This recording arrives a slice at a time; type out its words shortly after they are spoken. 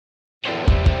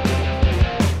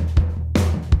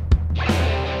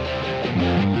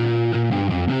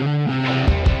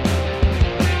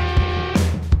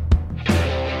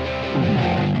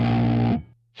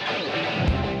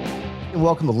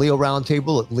welcome to Leo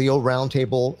Roundtable at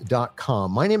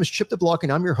leoroundtable.com. My name is Chip DeBlock,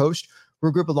 and I'm your host. We're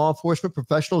a group of law enforcement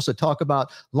professionals that talk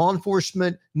about law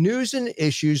enforcement news and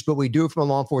issues, but we do it from a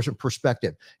law enforcement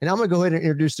perspective. And I'm going to go ahead and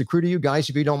introduce the crew to you guys,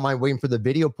 if you don't mind waiting for the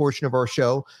video portion of our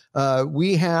show.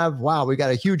 We got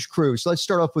a huge crew. So let's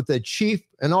start off with the chief,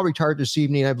 and all retired this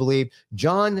evening, I believe,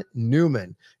 John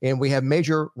Newman. And we have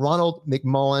Major Ronald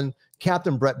McMullen,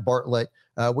 Captain Brett Bartlett.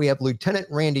 We have Lieutenant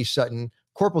Randy Sutton,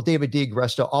 Corporal David D.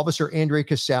 Gresta, Officer Andrea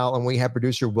Casal, and we have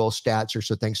producer Will Statzer.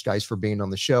 So thanks, guys, for being on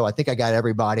the show. I think I got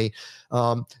everybody.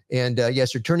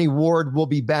 Yes, Attorney Ward will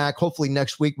be back hopefully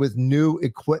next week with new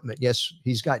equipment. Yes,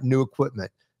 he's got new equipment.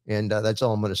 And that's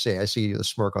all I'm going to say. I see the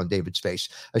smirk on David's face.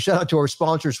 A shout out to our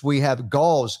sponsors. We have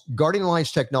Galls, Guardian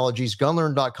Alliance Technologies,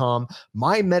 Gunlearn.com,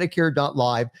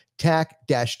 MyMedicare.live,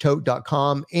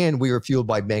 tac-tote.com, and we are fueled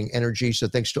by Bang Energy. So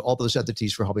thanks to all those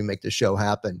entities for helping make the show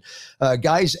happen.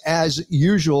 Guys, as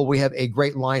usual, we have a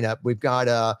great lineup. We've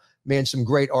got some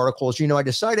great articles. You know, I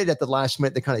decided at the last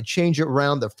minute to kind of change it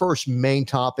around. The first main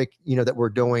topic, that we're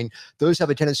doing, those have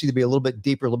a tendency to be a little bit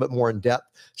deeper, a little bit more in depth.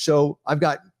 So I've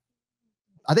got,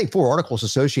 I think, 4 articles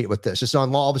associated with this. It's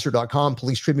on lawofficer.com,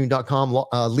 policetribune.com,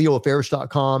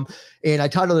 leoaffairs.com, and I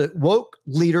titled it Woke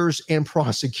Leaders and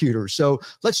Prosecutors. So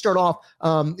let's start off,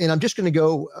 and I'm going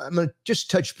to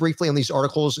just touch briefly on these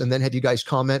articles and then have you guys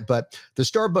comment. But the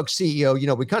Starbucks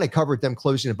CEO, we kind of covered them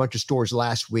closing a bunch of stores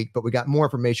last week, but we got more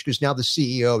information because now the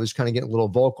CEO is kind of getting a little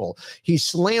vocal. He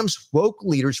slams woke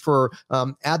leaders for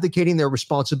advocating their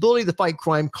responsibility to fight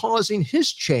crime, causing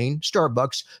his chain,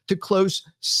 Starbucks, to close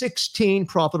 16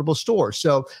 profitable stores.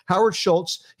 So Howard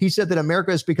Schultz, he said that America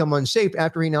has become unsafe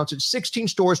after he announced that 16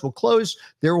 stores will close.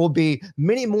 There will be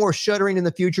many more shuttering in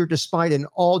the future despite an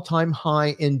all-time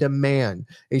high in demand.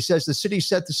 He says the city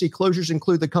set to see closures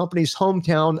include the company's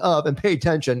hometown of, and pay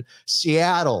attention,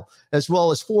 Seattle, as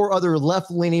well as 4 other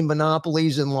left-leaning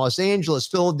monopolies in Los Angeles,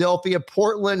 Philadelphia,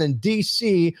 Portland, and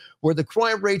D.C., where the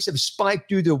crime rates have spiked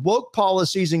due to woke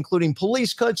policies, including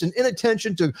police cuts and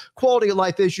inattention to quality of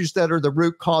life issues that are the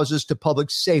root causes to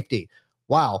public safety.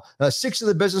 Wow. 6 of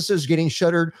the businesses getting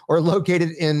shuttered are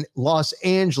located in Los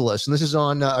Angeles. And this is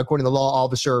on, according to the law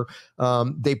officer,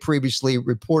 they previously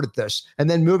reported this. And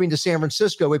then moving to San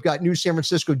Francisco, we've got new San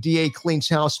Francisco DA cleans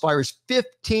house, fires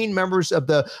 15 members of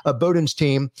the Bowden's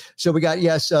team. So we got,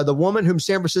 the woman whom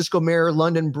San Francisco Mayor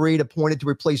London Breed appointed to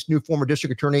replace new former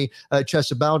district attorney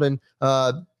Chesa Bowden,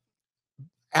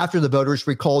 after the voters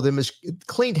recalled him, as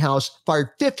cleaned house, fired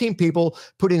 15 people,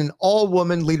 putting an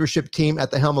all-woman leadership team at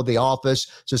the helm of the office.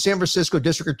 So San Francisco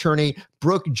District Attorney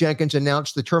Brooke Jenkins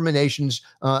announced the terminations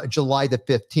July the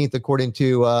 15th, according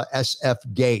to SF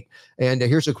Gate. And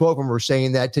here's a quote from her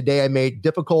saying that, "Today I made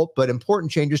difficult but important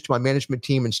changes to my management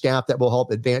team and staff that will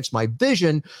help advance my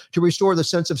vision to restore the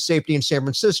sense of safety in San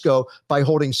Francisco by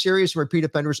holding serious and repeat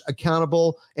offenders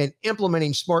accountable and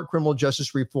implementing smart criminal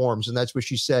justice reforms." And that's what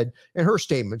she said in her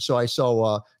statement. So I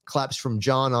saw claps from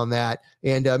John on that.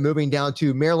 And moving down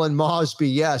to Marilyn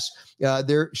Mosby,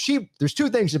 there's 2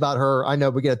 things about her. I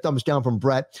know we get a thumbs down from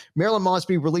Brett. Marilyn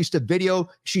Mosby released a video.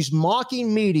 She's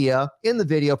mocking media in the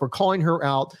video for calling her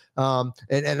out and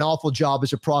an awful job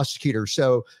as a prosecutor.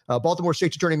 So Baltimore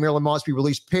State's Attorney Marilyn Mosby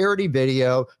released parody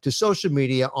video to social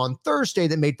media on Thursday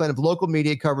that made fun of local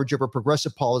media coverage of her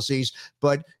progressive policies,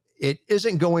 but it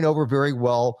isn't going over very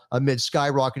well amid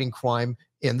skyrocketing crime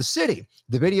in the city.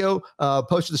 The video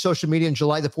posted to social media on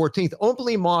July the 14th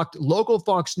openly mocked local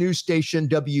Fox News station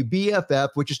WBFF,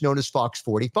 which is known as Fox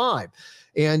 45.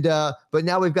 And but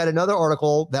now we've got another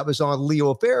article that was on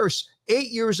Leo Affairs. 8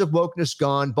 years of wokeness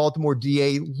gone. Baltimore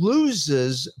DA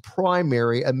loses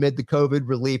primary amid the COVID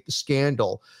relief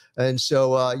scandal. And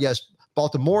so,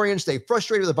 Baltimoreans, they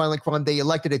frustrated with the violent crime. They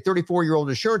elected a 34-year-old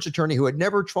insurance attorney who had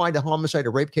never tried a homicide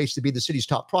or rape case to be the city's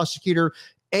top prosecutor.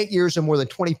 8 years and more than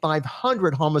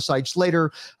 2,500 homicides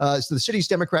later, so the city's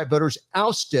Democrat voters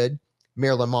ousted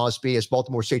Marilyn Mosby as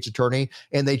Baltimore State's attorney,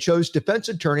 and they chose defense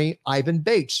attorney Ivan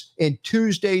Bates in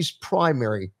Tuesday's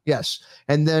primary. Yes.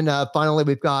 And then finally,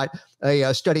 we've got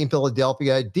a study in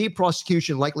Philadelphia.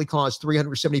 Deprosecution likely caused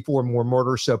 374 more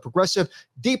murders. So progressive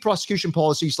deprosecution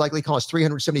policies likely caused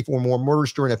 374 more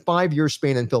murders during a 5-year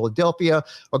span in Philadelphia,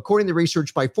 according to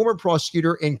research by former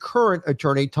prosecutor and current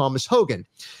attorney Thomas Hogan.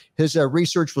 His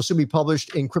research will soon be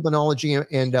published in Criminology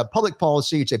and Public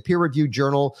Policy. It's a peer-reviewed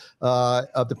journal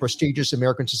of the prestigious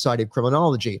American Society of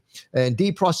Criminology. And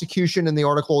deprosecution in the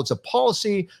article, it's a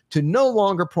policy to no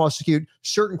longer prosecute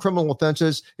certain criminal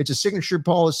offenses. It's a signature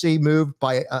policy move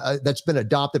by that's been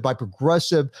adopted by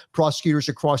progressive prosecutors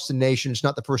across the nation. It's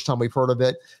not the first time we've heard of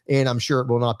it, and I'm sure it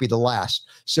will not be the last.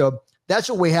 So That's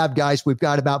what we have, guys. We've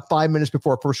got about 5 minutes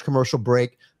before our first commercial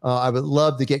break. I would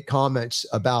love to get comments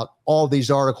about all these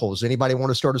articles. Anybody want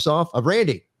to start us off?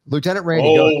 Randy, Lieutenant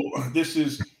Randy. Oh, this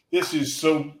is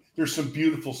so. There's some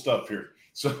beautiful stuff here.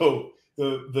 So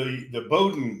the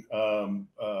Bowdoin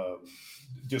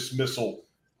dismissal.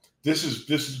 This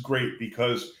is great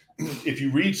because if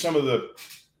you read some of the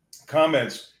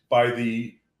comments by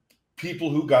the people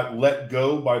who got let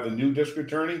go by the new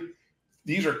district attorney,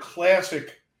 these are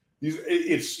classic.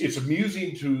 It's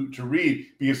amusing to read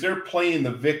because they're playing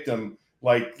the victim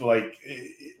like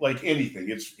anything.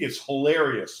 It's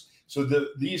hilarious. So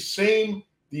these same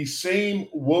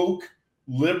woke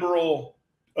liberal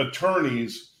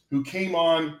attorneys who came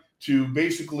on to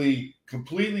basically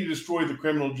completely destroy the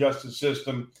criminal justice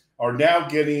system are now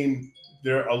getting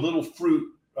a little fruit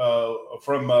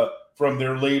from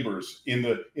their labors in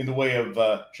the way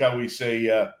of shall we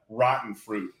say rotten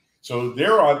fruit. So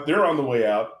they're on the way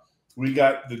out. We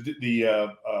got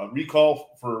the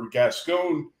recall for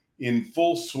Gascon in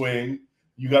full swing.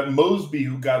 You got Mosby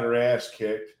who got her ass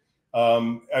kicked,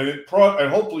 and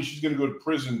hopefully she's going to go to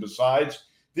prison. Besides,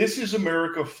 this is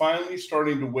America finally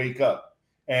starting to wake up,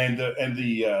 and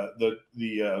the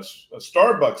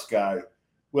Starbucks guy.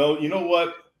 Well, you know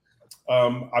what?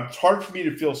 It's hard for me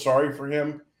to feel sorry for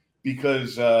him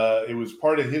because it was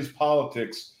part of his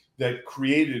politics that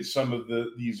created some of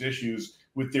these issues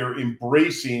with their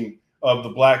embracing of the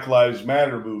Black Lives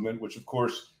Matter movement, which of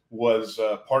course was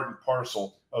part and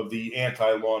parcel of the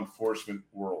anti-law enforcement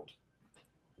world.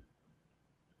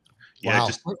 Yeah, wow.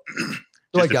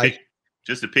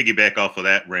 Just to piggyback off of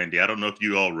that, Randy, I don't know if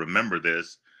you all remember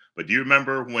this, but do you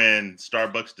remember when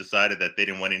Starbucks decided that they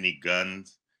didn't want any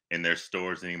guns in their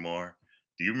stores anymore?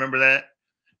 Do you remember that?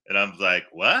 And I was like,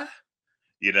 what?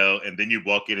 And then you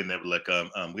walk in and they were like,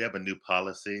 we have a new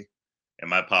policy. And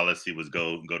my policy was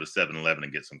go to 7-Eleven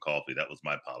and get some coffee. That was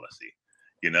my policy,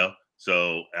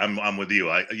 So I'm with you.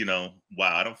 Wow,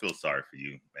 I don't feel sorry for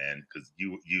you, man, because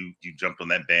you jumped on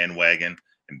that bandwagon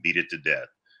and beat it to death.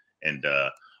 And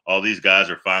all these guys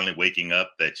are finally waking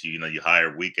up that you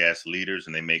hire weak ass leaders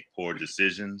and they make poor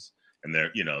decisions and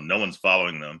they're no one's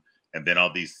following them. And then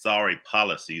all these sorry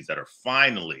policies that are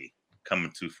finally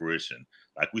coming to fruition.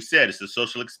 Like we said, it's a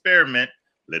social experiment.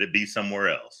 Let it be somewhere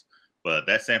else. But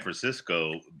that San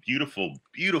Francisco, beautiful,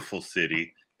 beautiful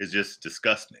city is just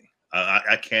disgusting.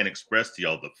 I can't express to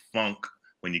y'all the funk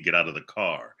when you get out of the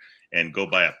car and go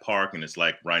by a park and it's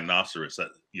like rhinoceros.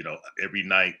 Every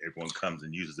night everyone comes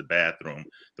and uses the bathroom.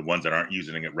 The ones that aren't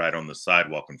using it right on the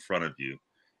sidewalk in front of you.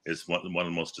 It's one of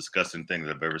the most disgusting things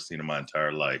I've ever seen in my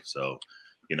entire life. So,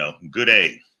 good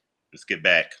A. Let's get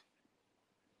back.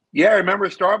 Yeah, I remember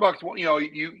Starbucks.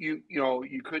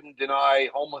 You couldn't deny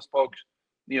homeless folks,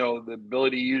 the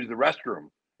ability to use the restroom.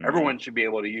 Mm-hmm. Everyone should be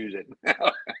able to use it.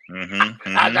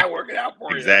 How's that working out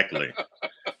for you? Exactly.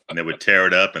 And they would tear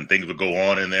it up, and things would go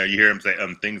on in there. You hear them say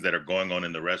things that are going on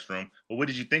in the restroom. Well, what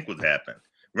did you think would happen?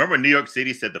 Remember, New York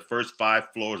City said the first 5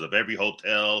 floors of every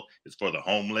hotel is for the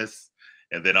homeless,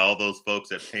 and then all those folks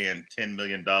that paying $10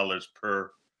 million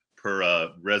per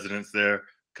residence there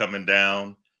coming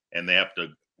down, and they have to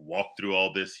walk through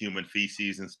all this human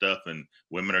feces and stuff, and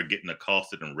women are getting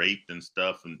accosted and raped and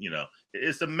stuff, and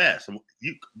it's a mess.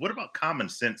 What about common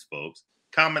sense, folks?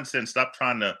 Common sense. Stop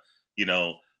trying to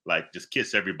just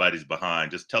kiss everybody's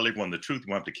behind. Just tell everyone the truth.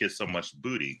 You won't have to kiss so much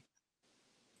booty.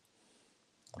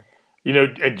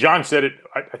 And John said it,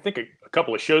 I think a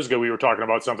couple of shows ago, we were talking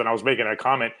about something. I was making a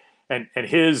comment, and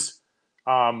his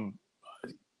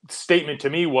statement to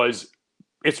me was,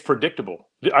 it's predictable.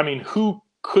 I mean, who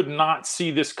could not see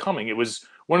this coming? It was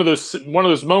one of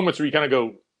those moments where you kind of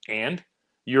go, and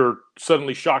you're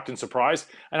suddenly shocked and surprised.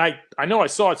 And I know I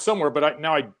saw it somewhere, but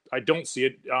I don't see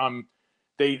it.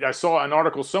 I saw an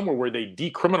article somewhere where they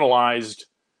decriminalized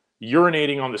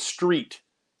urinating on the street.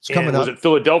 It's coming up. Was it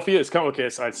Philadelphia? It's coming. Okay,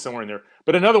 it's somewhere in there.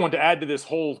 But another one to add to this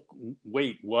whole.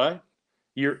 Wait, what?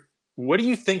 What do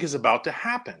you think is about to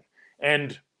happen?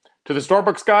 And to the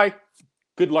Starbucks guy,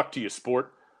 good luck to you,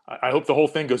 sport. I hope the whole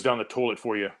thing goes down the toilet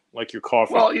for you, like your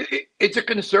coffee. Well, it's a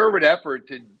conservative effort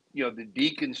to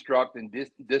deconstruct and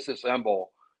disassemble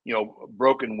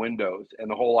broken windows, and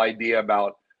the whole idea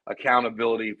about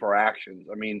accountability for actions.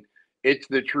 I mean, it's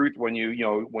the truth when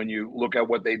you look at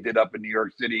what they did up in New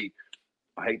York City.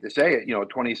 I hate to say it,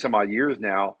 20 some odd years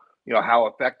now, how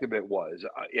effective it was.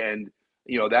 And,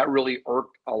 that really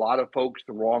irked a lot of folks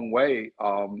the wrong way.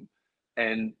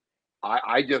 And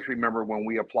I just remember when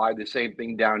we applied the same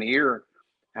thing down here,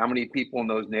 how many people in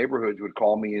those neighborhoods would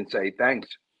call me and say, thanks,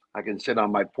 I can sit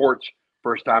on my porch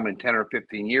first time in 10 or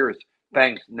 15 years.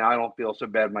 Thanks. Now I don't feel so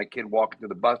bad. My kid walking to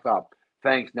the bus stop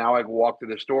thanks. Now I can walk to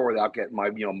the store without getting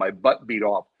my butt beat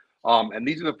off. And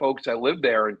these are the folks that live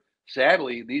there. And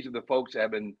sadly, these are the folks that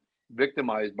have been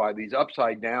victimized by these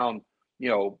upside down,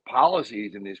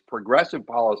 policies and these progressive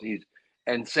policies.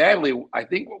 And sadly, I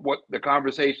think what the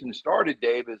conversation started,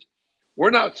 Dave, is we're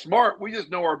not smart. We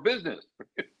just know our business.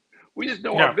 We just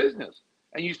know our business.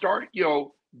 And you start,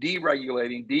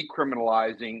 deregulating,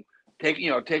 decriminalizing,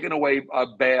 taking away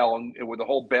bail, and with the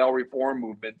whole bail reform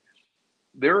movement.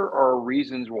 There are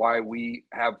reasons why we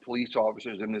have police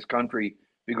officers in this country,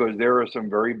 because there are some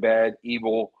very bad,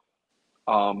 evil,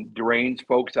 deranged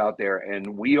folks out there,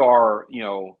 and we are,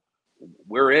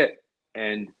 we're it.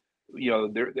 And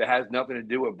there has nothing to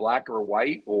do with black or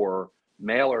white or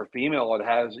male or female. It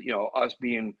has, us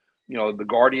being, the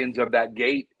guardians of that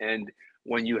gate. And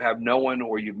when you have no one,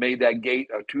 or you've made that gate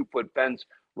a 2-foot fence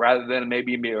rather than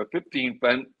maybe a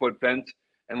 15-foot fence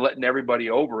and letting everybody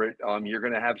over it, you're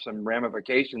going to have some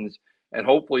ramifications. And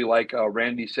hopefully, like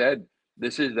Randy said,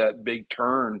 this is that big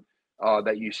turn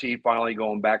that you see finally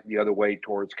going back the other way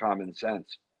towards common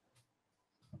sense.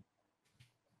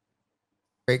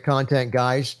 Great content,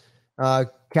 guys.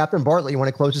 Captain Bartlett, you want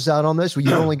to close us out on this? Well,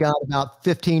 you've only got about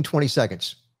 15, 20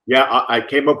 seconds. Yeah, I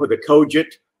came up with a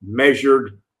cogent,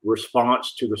 measured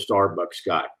response to the Starbucks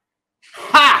guy.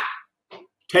 Ha!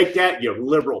 Take that, you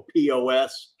liberal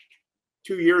POS.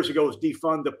 2 years ago was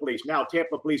defund the police. Now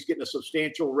Tampa police getting a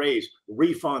substantial raise.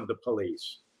 Refund the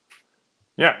police.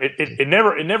 Yeah, they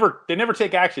never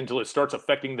take action until it starts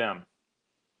affecting them.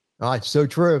 Oh, it's so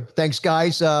true. Thanks,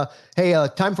 guys. Hey,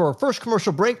 time for our first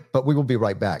commercial break, but we will be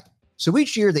right back. So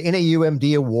each year, the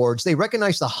NAUMD Awards, they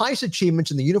recognize the highest achievements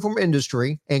in the uniform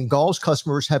industry, and Galls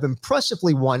customers have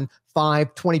impressively won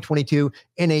 5 2022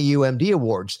 NAUMD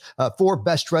Awards, 4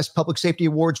 Best Dressed Public Safety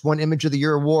Awards, 1 Image of the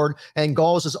Year Award, and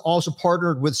Galls has also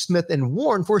partnered with Smith &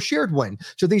 Warren for a shared win.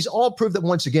 So these all prove that,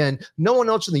 once again, no one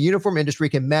else in the uniform industry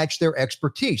can match their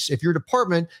expertise. If your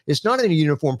department is not in a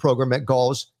uniform program at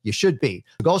Galls, you should be.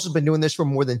 Galls has been doing this for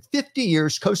more than 50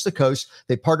 years, coast to coast.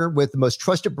 They partnered with the most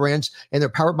trusted brands, and they're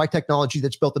powered by technology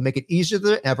that's built to make it easier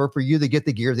than ever for you to get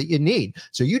the gear that you need.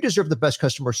 So you deserve the best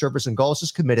customer service, and Galls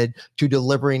is committed to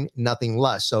delivering nothing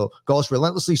less. So Galls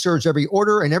relentlessly serves every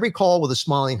order and every call with a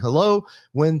smiling hello.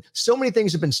 When so many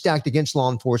things have been stacked against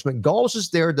law enforcement, Galls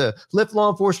is there to lift law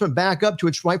enforcement back up to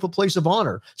its rightful place of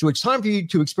honor. So it's time for you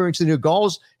to experience the new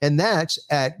Galls, and that's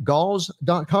at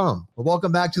galls.com. Well,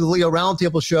 welcome back to the Leo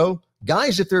Roundtable Show.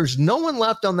 Guys, if there's no one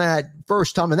left on that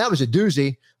first time, and that was a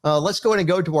doozy, let's go ahead and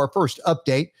go to our first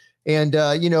update. And,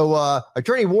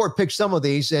 Attorney Ward picked some of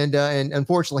these, and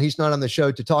unfortunately, he's not on the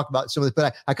show to talk about some of this.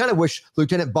 But I kind of wish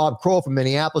Lieutenant Bob Kroll from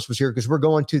Minneapolis was here, because we're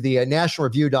going to the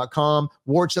nationalreview.com.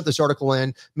 Ward sent this article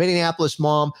in. Minneapolis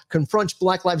mom confronts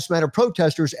Black Lives Matter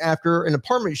protesters after an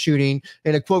apartment shooting,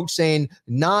 in a quote saying,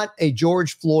 "Not a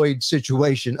George Floyd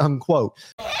situation," unquote.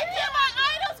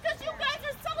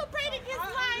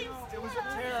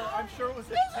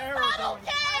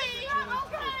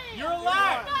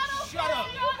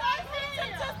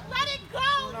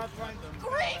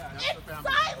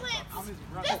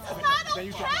 This is not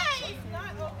okay.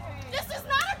 This is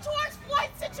not a George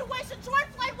Floyd situation. George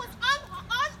Floyd was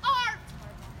unarmed.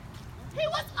 He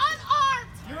was unarmed.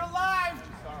 You're alive.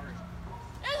 Sorry.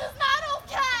 This is not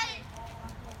okay.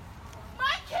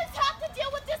 My kids have to deal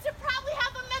with this and probably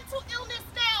have a mental illness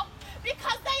now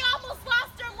because they almost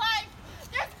lost their life.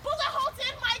 There's bullet holes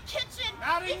in my kitchen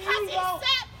because he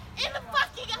sat in the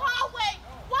fucking hallway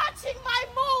watching my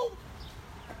move.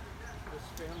 This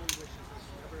family wishes this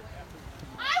never happened.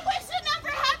 I wish it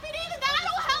never happened either. I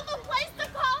don't have a place to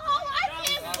call home. I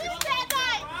can't sleep that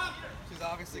night. She's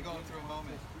obviously going through a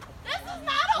moment. This is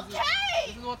not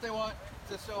okay. This is what they want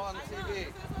to show on the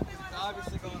TV. She's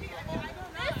obviously going through a moment.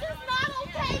 This is not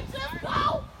okay. Just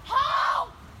go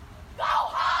home. Go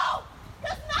home.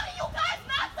 Because none of you guys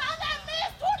knocked on that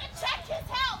man's door to check his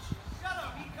health. Shut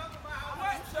up. He come to my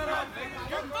house. Shut up, nigga.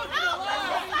 You're fucking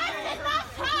alive. You guys did not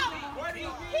come.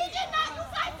 He did not. You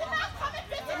guys did not come and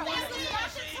visit that man.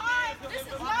 This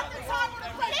is not the time for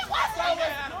the play. It wasn't.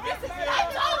 This is not.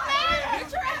 It don't matter. It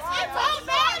don't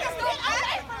matter. Get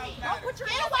away from me.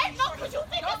 Get away. No, because you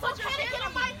think it's okay to get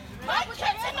on my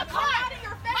kid's in the car.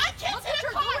 My kid's in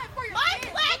the car. My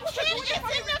black kid is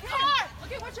in the car.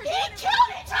 He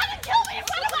tried to kill me in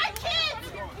front of my kids.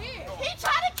 He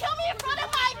tried to kill me in front of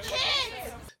my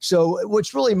kids. So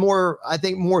what's really more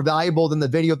valuable than the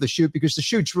video of the shoot, because the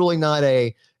shoot's really not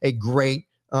a great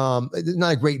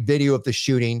video of the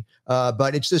shooting,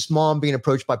 but it's this mom being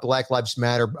approached by Black Lives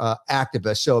Matter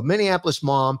activists. So a Minneapolis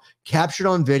mom captured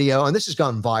on video, and this has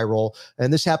gone viral,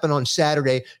 and this happened on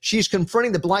Saturday. She's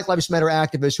confronting the Black Lives Matter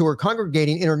activists who are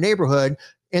congregating in her neighborhood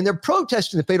and they're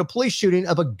protesting the fatal police shooting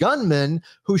of a gunman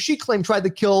who she claimed tried to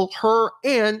kill her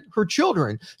and her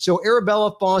children. So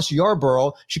Arabella Foss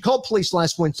Yarborough, she called police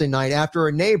last Wednesday night after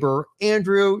a neighbor,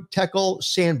 Andrew Tekel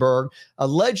Sandberg,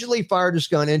 allegedly fired his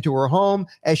gun into her home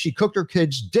as she cooked her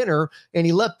kids dinner, and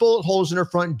he left bullet holes in her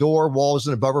front door, walls,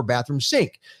 and above her bathroom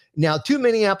sink. Now, 2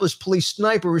 Minneapolis police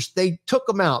snipers, they took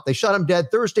him out. They shot him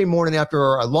dead Thursday morning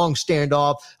after a long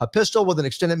standoff, a pistol with an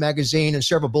extended magazine and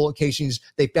several bullet casings.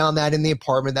 They found that in the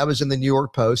apartment. That was in the New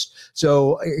York Post.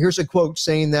 So here's a quote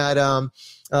saying that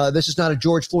this is not a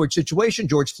George Floyd situation.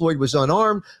 George Floyd was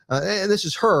unarmed. And this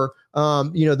is her,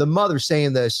 the mother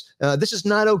saying this. This is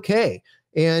not okay.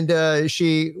 And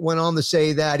she went on to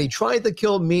say that he tried to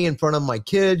kill me in front of my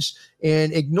kids.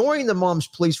 And ignoring the mom's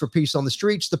pleas for peace on the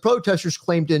streets, the protesters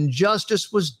claimed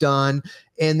injustice was done,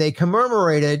 and they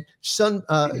commemorated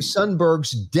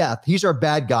Sandberg's death. He's our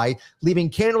bad guy,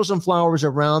 leaving candles and flowers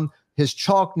around his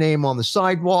chalk name on the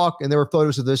sidewalk. And there were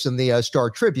photos of this in the Star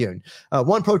Tribune.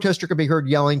 One protester could be heard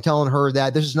yelling, telling her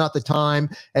that this is not the time,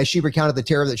 as she recounted the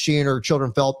terror that she and her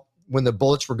children felt when the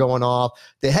bullets were going off.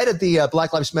 The head of the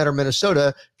Black Lives Matter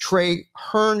Minnesota, Trey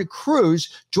Hearn Cruz,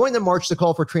 joined the march to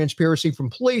call for transparency from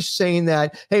police, saying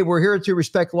that, hey, we're here to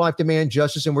respect life, demand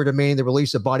justice, and we're demanding the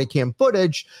release of body cam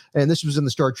footage. And this was in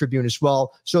the Star Tribune as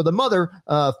well. So the mother,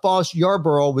 Foss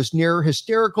Yarborough, was near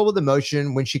hysterical with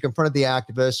emotion when she confronted the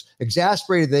activists,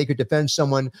 exasperated they could defend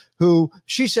someone who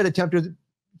she said attempted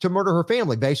to murder her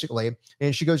family, basically.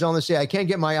 And she goes on to say, I can't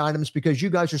get my items because you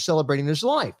guys are celebrating his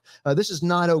life. This is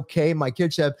not okay. My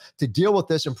kids have to deal with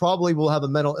this and probably will have a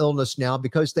mental illness now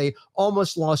because they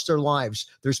almost lost their lives.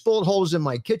 There's bullet holes in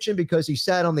my kitchen because he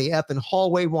sat on the effing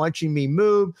hallway watching me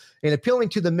move, and appealing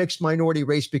to the mixed minority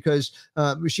race because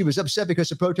she was upset because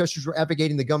the protesters were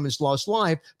advocating the gunman's lost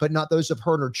life, but not those of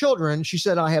her and her children. She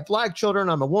said, I have Black children.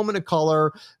 I'm a woman of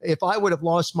color. If I would have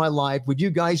lost my life, would you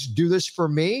guys do this for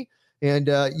me? And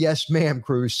yes, ma'am,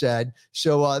 Cruz said.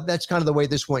 So that's kind of the way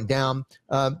this went down.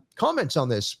 Comments on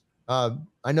this?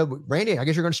 I know, Randy, I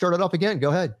guess you're going to start it off again.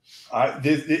 Go ahead.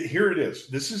 Here it is.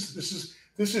 This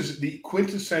is the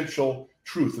quintessential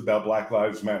truth about Black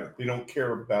Lives Matter. They don't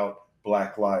care about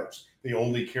Black lives. They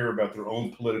only care about their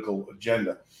own political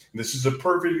agenda. And this is a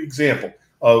perfect example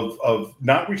of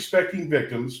not respecting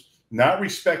victims, not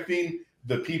respecting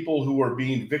the people who are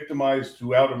being victimized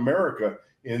throughout America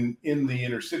in the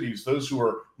inner cities, those who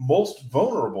are most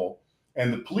vulnerable,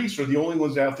 and the police are the only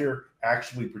ones out there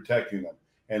actually protecting them.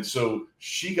 And so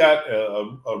she got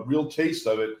a real taste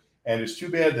of it, and it's too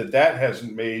bad that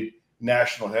hasn't made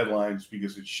national headlines,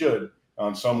 because it should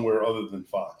on somewhere other than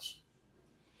Fox.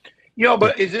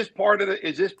 But is this part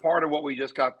of what we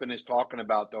just got finished talking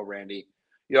about, though, Randy?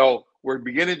 We're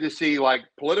beginning to see like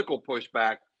political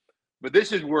pushback, but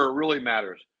this is where it really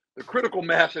matters: the critical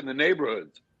mass in the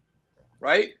neighborhoods.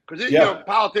 Right? Because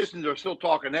politicians are still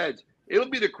talking heads. It'll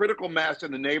be the critical mass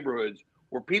in the neighborhoods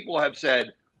where people have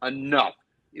said enough.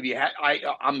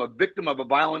 I'm a victim of a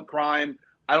violent crime.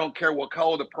 I don't care what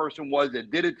color the person was that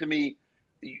did it to me.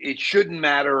 It shouldn't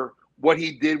matter. What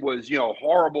he did was,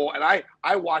 horrible. And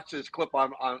I watched this clip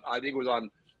on I think it was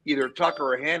on either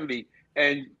Tucker or Hannity,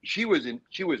 and she was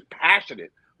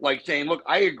passionate, like saying, "Look,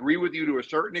 I agree with you to a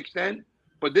certain extent,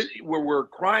 but this where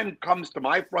crime comes to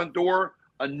my front door,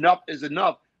 enough is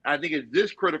enough." And I think it's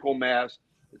this critical mass.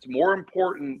 It's more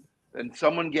important than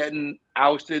someone getting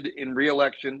ousted in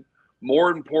re-election,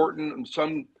 more important than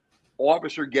some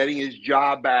officer getting his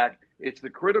job back. It's the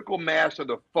critical mass of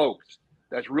the folks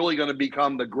that's really going to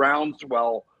become the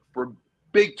groundswell for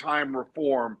big time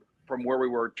reform from where we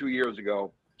were 2 years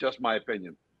ago. Just my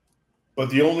opinion.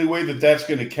 But the only way that's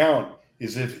going to count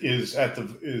is at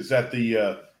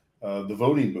the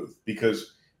voting booth,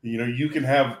 because you can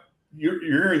have you're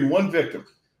hearing one victim.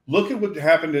 Look at what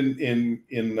happened in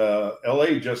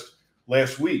LA just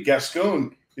last week.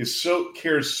 Gascon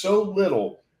cares so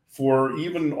little for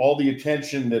even all the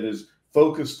attention that is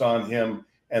focused on him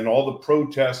and all the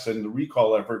protests and the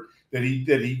recall effort that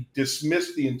he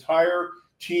dismissed the entire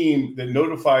team that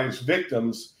notifies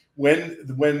victims when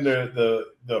the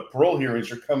parole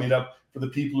hearings are coming up for the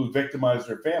people who victimize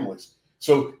their families.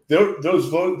 So those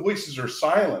voices are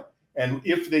silent. And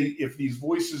if these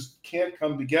voices can't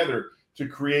come together to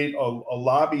create a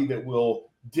lobby that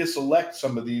will diselect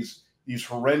some of these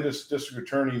horrendous district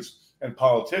attorneys and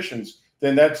politicians,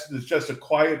 then that's just a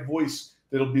quiet voice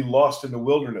that'll be lost in the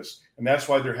wilderness. And that's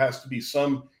why there has to be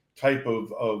some type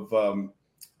of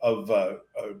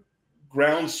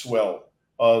groundswell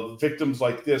of victims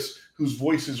like this whose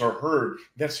voices are heard.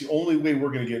 That's the only way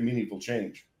we're going to get meaningful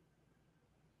change.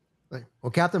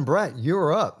 Well, Captain Brett,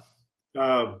 you're up.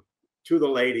 To the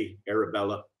lady,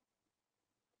 Arabella,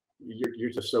 you're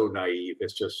just so naive.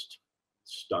 It's just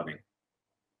stunning.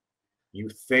 You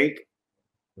think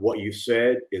what you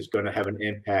said is going to have an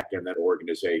impact on that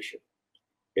organization.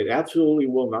 It absolutely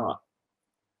will not.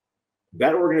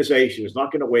 That organization is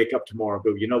not going to wake up tomorrow and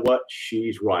go, you know what?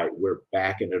 She's right. We're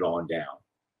backing it on down.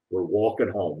 We're walking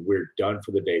home. We're done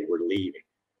for the day. We're leaving.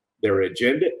 Their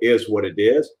agenda is what it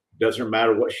is. Doesn't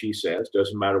matter what she says.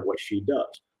 Doesn't matter what she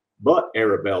does. But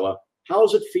Arabella, how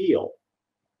does it feel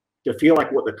to feel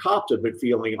like what the cops have been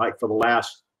feeling like for the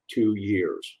last 2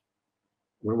 years?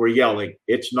 When we're yelling,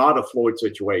 it's not a Floyd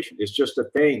situation. It's just a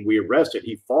thing. We arrested.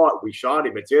 He fought. We shot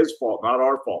him. It's his fault, not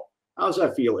our fault. How does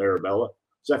that feel, Arabella?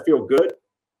 Does that feel good?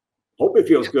 Hope it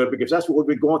feels good, because that's what we've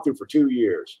been going through for 2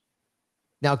 years.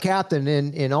 Now, Captain,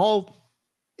 in all,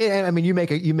 I mean, you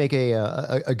make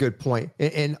a good point.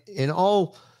 In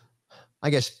all,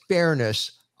 I guess,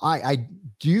 fairness,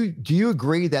 do you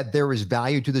agree that there is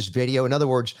value to this video? In other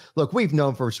words, look,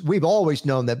 we've always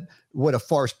known that what a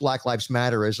farce Black Lives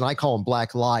Matter is, and I call them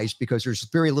black lies because there's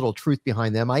very little truth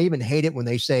behind them. I even hate it when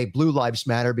they say Blue Lives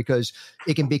Matter, because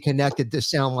it can be connected to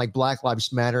sound like Black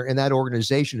Lives Matter, and that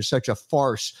organization is such a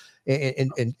farce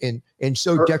and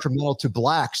so detrimental to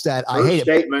blacks that I hate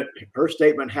it. Her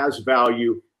statement has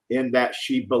value in that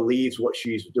she believes what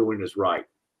she's doing is right.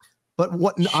 But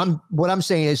what I'm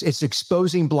saying is it's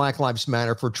exposing Black Lives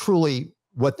Matter for truly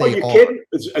what they are. Are you kidding?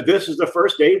 This is the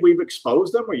first day we've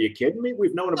exposed them. Are you kidding me?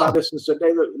 We've known about this since the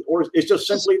day or it's just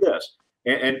simply this.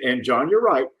 And John, you're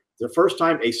right. The first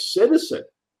time a citizen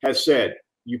has said,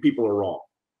 you people are wrong.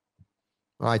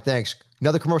 All right, thanks.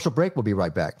 Another commercial break. We'll be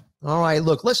right back. All right,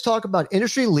 look, let's talk about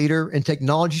industry leader in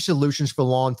technology solutions for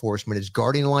law enforcement. It's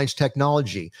Guardian Alliance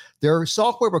Technology. Their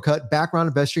software will cut background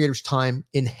investigators' time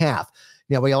in half.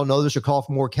 Now, we all know there's a call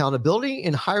for more accountability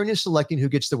in hiring and selecting who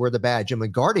gets to wear the badge. And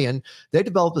with Guardian, they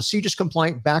developed a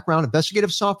CJIS-compliant background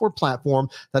investigative software platform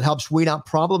that helps weed out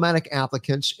problematic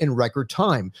applicants in record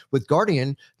time. With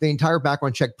Guardian, the entire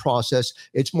background check process,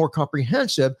 it's more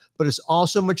comprehensive, but it's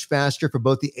also much faster for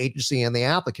both the agency and the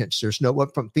applicants. There's no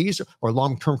upfront fees or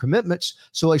long-term commitments.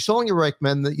 So I strongly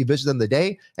recommend that you visit them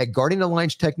today at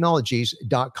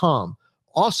GuardianAllianceTechnologies.com.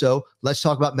 Also, let's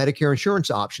talk about Medicare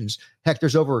insurance options. Heck,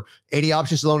 there's over 80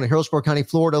 options alone in Hillsborough County,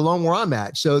 Florida alone, where I'm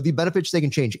at. So the benefits, they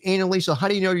can change annually. So how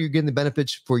do you know you're getting the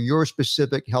benefits for your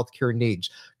specific healthcare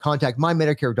needs? Contact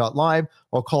mymedicare.live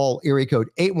or call area code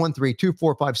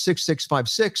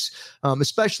 813-245-6656,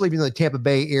 especially if you're in the Tampa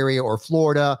Bay area or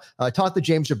Florida. Talk to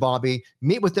James or Bobby.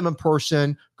 Meet with them in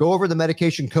person. Go over the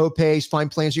medication copays, find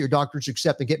plans that your doctors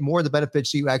accept, and get more of the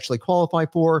benefits that you actually qualify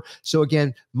for. So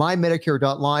again,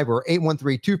 mymedicare.live or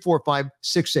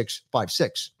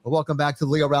 813-245-6656. Well, welcome back to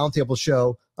the Leo Roundtable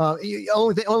Show.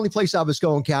 The only place I was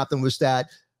going, Captain, was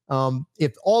that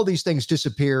if all these things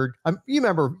disappeared, you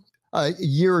remember a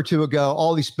year or two ago,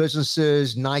 all these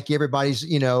businesses, Nike, everybody's,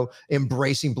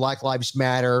 embracing Black Lives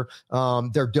Matter.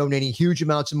 They're donating huge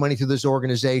amounts of money to this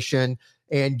organization.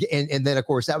 And then, of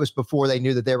course, that was before they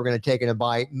knew that they were going to take it and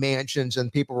buy mansions,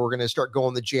 and people were going to start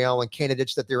going to jail, and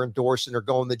candidates that they're endorsing are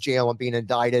going to jail and being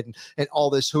indicted, and all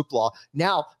this hoopla.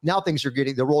 Now things are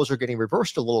the roles are getting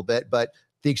reversed a little bit, but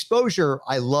the exposure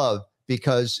I love,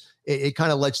 because it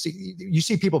kind of lets you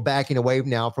see people backing away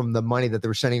now from the money that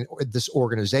they're sending this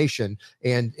organization,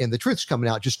 and the truth's coming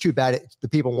out. Just too bad the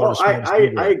people want to.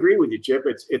 I agree with you, Chip.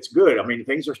 It's good. I mean,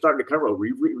 things are starting to come.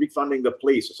 Refunding the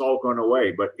police, it's all going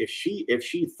away. But if she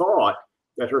thought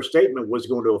that her statement was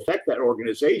going to affect that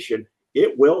organization,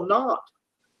 it will not.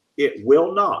 It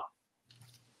will not.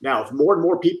 Now, if more and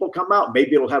more people come out,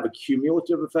 maybe it'll have a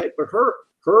cumulative effect. But her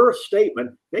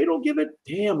statement, they don't give a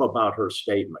damn about her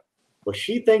statement. But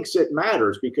she thinks it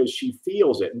matters because she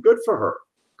feels it, and good for her.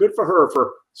 Good for her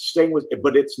for staying with it,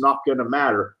 but it's not going to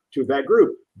matter to that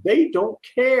group. They don't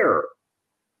care.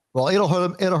 Well, it'll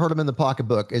hurt them in the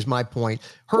pocketbook, is my point.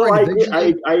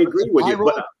 I agree with you.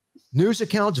 But news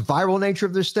accounts, viral nature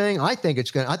of this thing, I think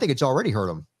it's already hurt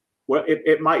them. Well,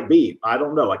 it might be. I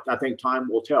don't know. I think time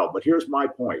will tell. But here's my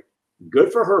point.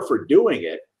 Good for her for doing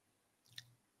it.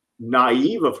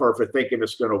 Naive of her for thinking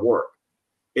it's going to work.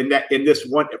 In this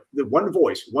one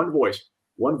voice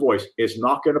is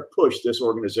not going to push this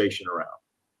organization around.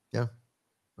 Yeah.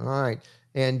 All right.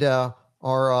 And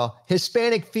our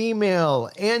Hispanic female,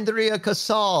 Andrea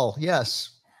Casal.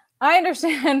 Yes. I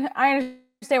understand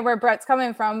where Brett's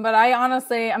coming from, but I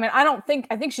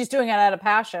think she's doing it out of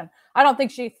passion. I don't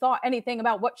think she thought anything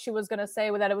about what she was going to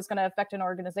say, that it was going to affect an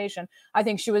organization. I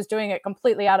think she was doing it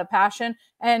completely out of passion,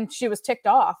 and she was ticked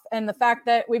off. And the fact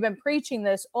that we've been preaching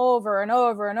this over and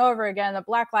over and over again, that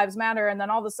Black Lives Matter, and then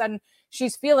all of a sudden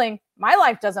she's feeling my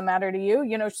life doesn't matter to you,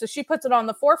 so she puts it on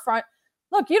the forefront.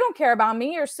 look, you don't care about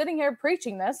me. You're sitting here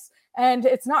preaching this and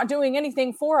it's not doing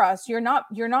anything for us. You're not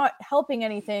helping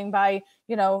anything by,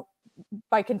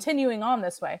 by continuing on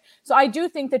this way. So I do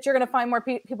think that you're going to find more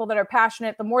people that are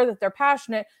passionate. The more that they're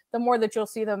passionate, the more that you'll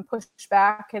see them push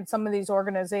back in some of these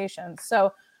organizations.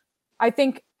 So I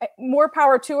think more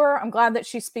power to her. I'm glad that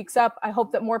she speaks up. I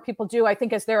hope that more people do. I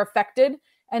think as they're affected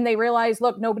and they realize,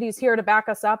 look, nobody's here to back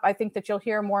us up, I think that you'll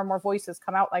hear more and more voices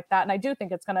come out like that. And I do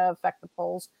think it's going to affect the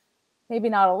polls. Maybe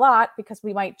not a lot because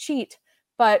we might cheat,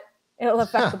 but it'll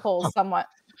affect the polls somewhat.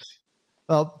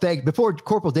 Well, before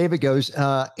Corporal David goes,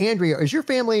 Andrea, is your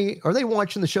family, are they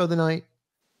watching the show tonight?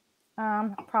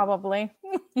 Probably.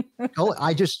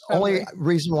 Only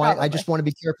reason why I just want to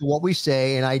be careful what we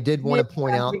say. And I did want to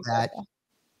point out that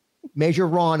Major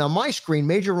Ron on my screen,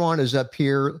 Major Ron is up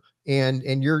here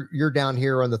and you're down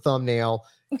here on the thumbnail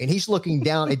and he's looking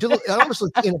down. It almost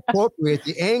looks inappropriate.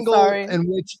 The angle in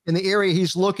the area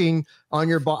he's looking on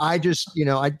your body. I just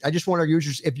want our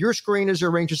users, if your screen is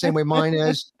arranged the same way mine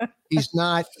is, he's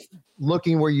not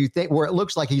looking where it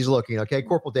looks like he's looking. Okay.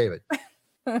 Corporal David.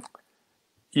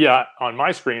 Yeah. On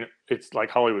my screen, it's like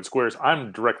Hollywood Squares.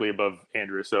 I'm directly above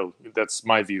Andrea. So that's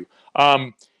my view.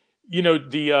 To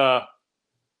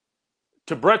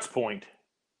Brett's point,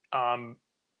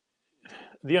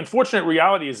 the unfortunate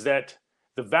reality is that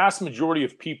the vast majority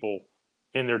of people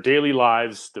in their daily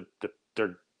lives,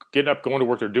 they're getting up, going to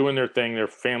work, they're doing their thing, their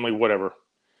family, whatever.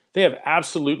 They have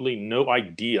absolutely no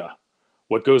idea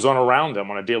what goes on around them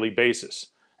on a daily basis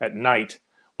at night,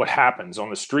 what happens on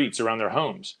the streets around their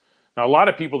homes. Now, a lot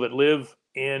of people that live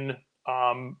in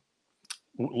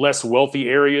less wealthy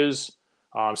areas,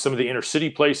 some of the inner city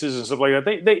places and stuff like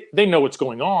that, they know what's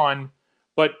going on,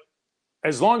 but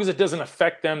as long as it doesn't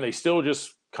affect them, they still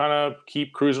just kind of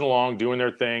keep cruising along, doing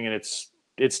their thing, and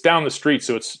it's down the street,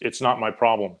 so it's not my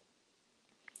problem.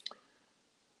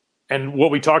 And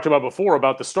what we talked about before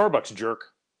about the Starbucks jerk,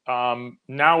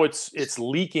 now it's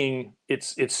leaking,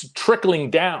 it's trickling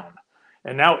down,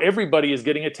 and now everybody is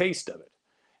getting a taste of it,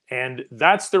 and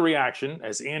that's the reaction,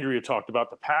 as Andrea talked about,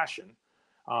 the passion,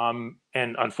 and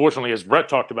unfortunately, as Brett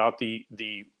talked about, the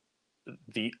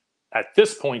at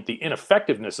this point the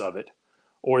ineffectiveness of it.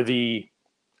 Or the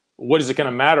what is it going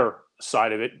to matter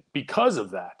side of it because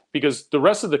of that. Because the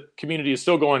rest of the community is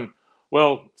still going,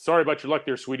 well, sorry about your luck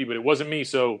there, sweetie, but it wasn't me,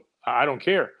 so I don't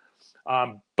care.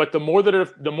 But the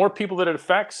more people that it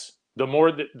affects, the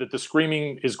more that the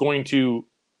screaming is going to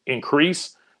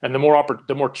increase, and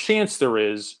the more chance there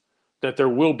is that there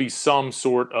will be some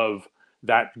sort of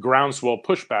that groundswell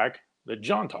pushback that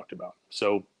John talked about.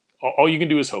 So all you can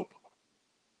do is hope.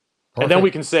 Perfect.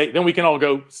 And then we can all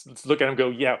go look at him and go,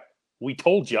 yeah, we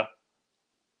told you.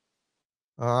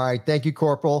 All right. Thank you,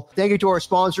 Corporal. Thank you to our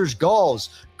sponsors,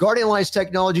 Galls, Guardian Alliance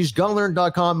Technologies,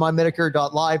 gunlearn.com,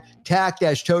 mymedicare.live,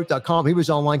 tac-tote.com. He was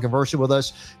online conversing with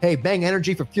us. Hey, Bang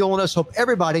Energy for fueling us. Hope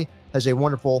everybody has a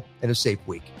wonderful and a safe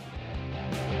week.